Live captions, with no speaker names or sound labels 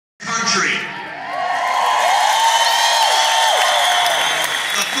country.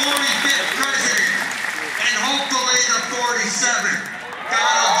 The 45th president, and hopefully the 47th,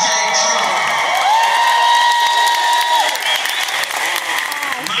 Donald J. Trump.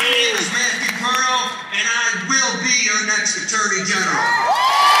 My name is Matt DePerno, and I will be your next Attorney General.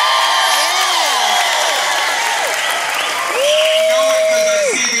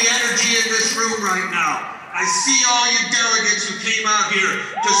 Right now, I see all you delegates who came out here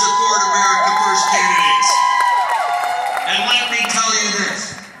to support America First candidates. And let me tell you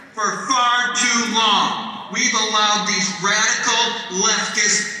this, for far too long, we've allowed these radical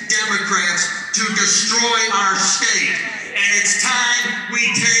leftist Democrats to destroy our state. And it's time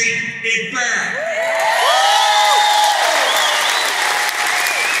we take it back.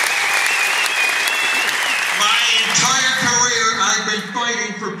 My entire career, I've been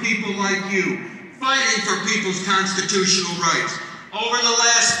fighting for people like you. Fighting for people's constitutional rights. Over the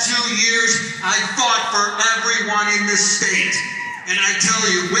last 2 years, I fought for everyone in this state. And I tell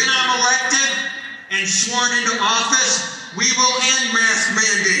you, when I'm elected and sworn into office, we will end mask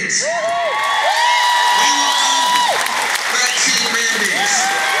mandates. We will end vaccine mandates.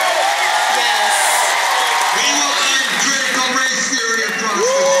 Yes. We will end critical race theory across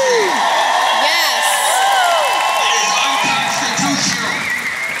the state. Yes. It is unconstitutional.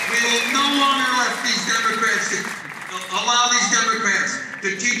 We will no longer allow these Democrats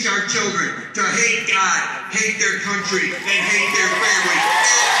to teach our children to hate God, hate their country, and hate their family.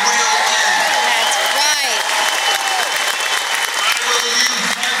 It will end. That's right. I will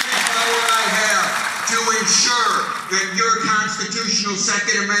use every power I have to ensure that your constitutional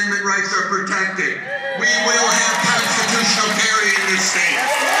Second Amendment rights are protected. We will have constitutional carry in this state.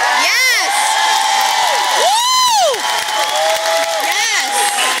 Yes! Woo! Yes!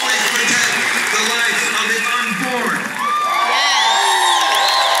 Always protect the lives of the unborn.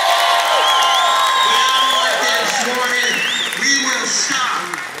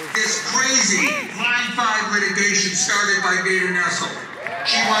 Litigation started by Dana Nessel.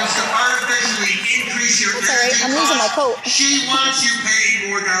 She wants to artificially increase your energy I'm losing my coat. She wants you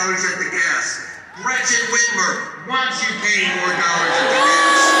paying more dollars at the gas. Gretchen Whitmer wants you paying more dollars at the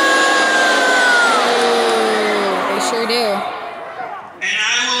gas. They sure do. And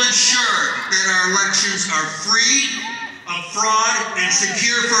I will ensure that our elections are free of fraud and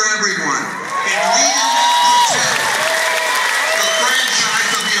secure for everyone. If we do not protect the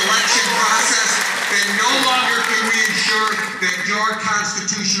franchise of the election process, then no longer can we ensure that your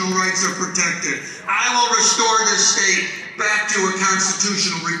constitutional rights are protected. I will restore this state back to a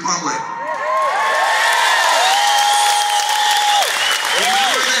constitutional republic.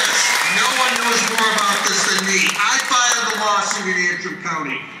 Remember this, no one knows more about this than me. I filed the lawsuit in Antrim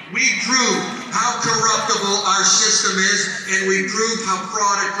County. We proved how corruptible our system is, and we proved how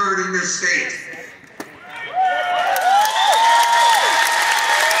fraud occurred in this state.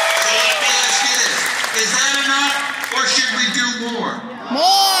 Is that enough, or should we do more?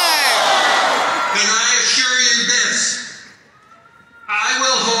 More! And I assure you this, I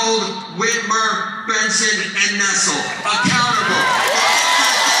will hold Whitmer, Benson, and Nessel accountable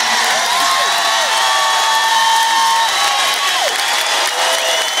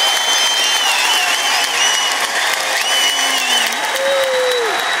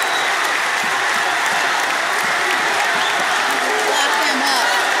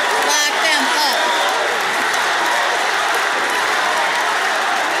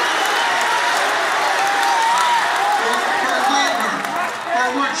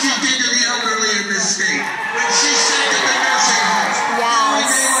for what she did to the elderly in this state. When she sent them to nursing homes, knowing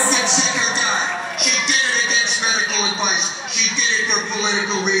they would get sick or die. She did it against medical advice. She did it for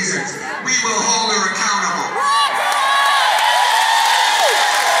political reasons. We will hold her accountable.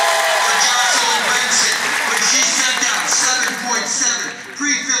 For Jocelyn Benson, when she sent out 7.7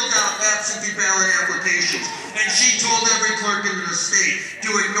 pre-filled out absentee ballot applications, and she told every clerk in the state to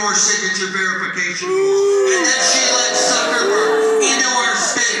ignore signature verification rules, and then she let Zuckerberg into our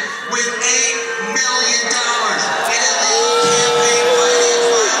state with $8 million in illegal campaign finance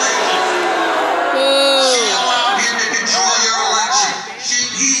violations. She allowed him to control your election.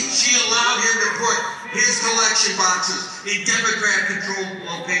 She allowed him to put his collection boxes in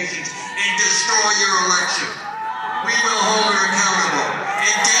Democrat-controlled locations and destroy your election. We will hold her accountable.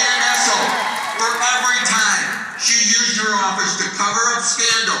 And Dana Nessel, for every time she used her office to cover up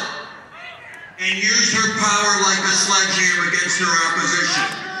scandal and used her power like a sledgehammer against her opposition.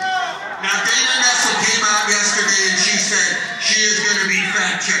 Now, Dana Nessel came out yesterday and she said she is going to be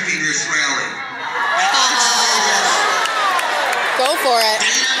fact-checking this rally. And I'll tell you this. Go for it.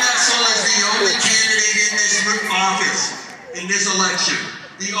 Dana Nessel is the only candidate in this office, in this election,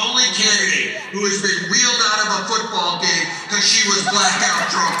 the only candidate who has been wheeled out of a football game because she was blackout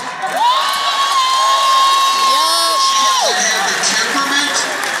drunk. She doesn't have the temperament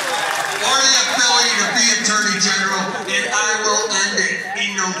or the ability to be Attorney General, and I will end it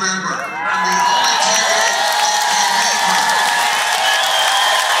in November. I'm the only candidate that can beat her.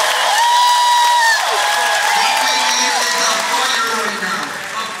 What we need is a fighter right now,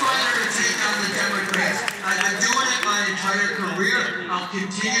 a fighter to take on the Democrats. I've been doing it my entire career. I'll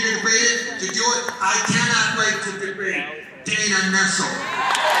continue to debate it. To do it, I cannot wait to debate Dana Nessel.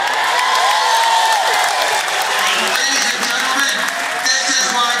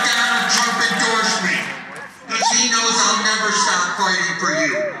 Fighting for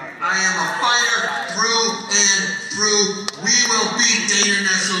you. I am a fighter through and through. We will beat Dana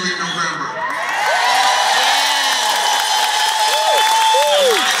Nessel in November.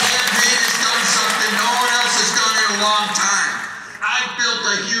 My campaign has done something no one else has done in a long time. I've built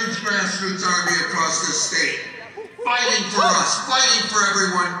a huge grassroots army across this state, fighting for us, fighting for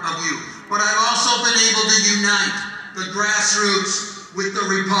every one of you. But I've also been able to unite the grassroots with the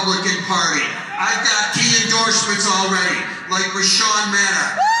Republican Party. I've got key endorsements already, like Rashawn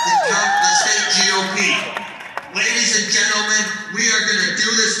Matta, the state GOP. Ladies and gentlemen, we are going to do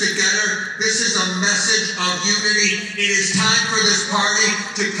this together. This is a message of unity. It is time for this party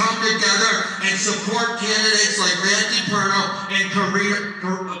to come together and support candidates like Matt DePerno and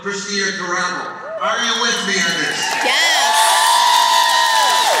Christina Carrabble. Are you with me on this? Yes.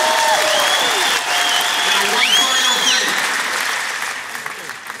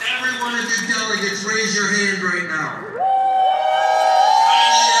 Delegates, raise your hand right now. I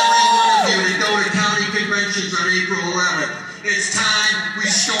need every one of you to go to county conventions on April 11th. It's time we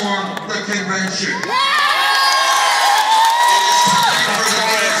storm the convention. It is time for the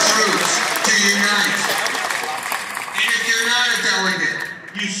grassroots to unite. And if you're not a delegate,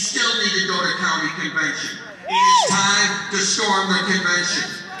 you still need to go to county convention. It is time to storm the convention.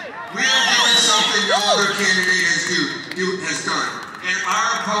 We are doing something no other candidate has done. And our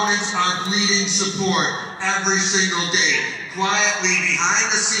opponents are bleeding support every single day. Quietly, behind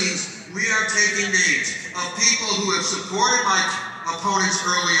the scenes, we are taking names of people who have supported my opponents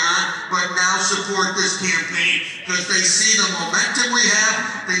early on, but now support this campaign because they see the momentum we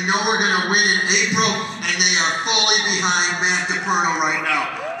have. They know we're going to win in April, and they are fully behind Matt DePerno right now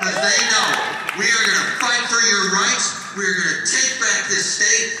because they know we are going to fight for your rights, we are going to take back this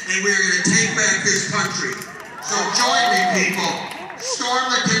state, and we are going to take back this country. So join me, people. Storm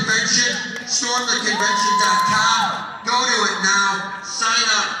the convention, stormtheconvention.com. Go to it now, sign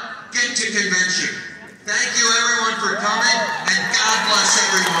up, get to convention. Thank you everyone for coming, and God bless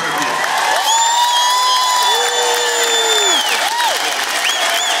every one of you.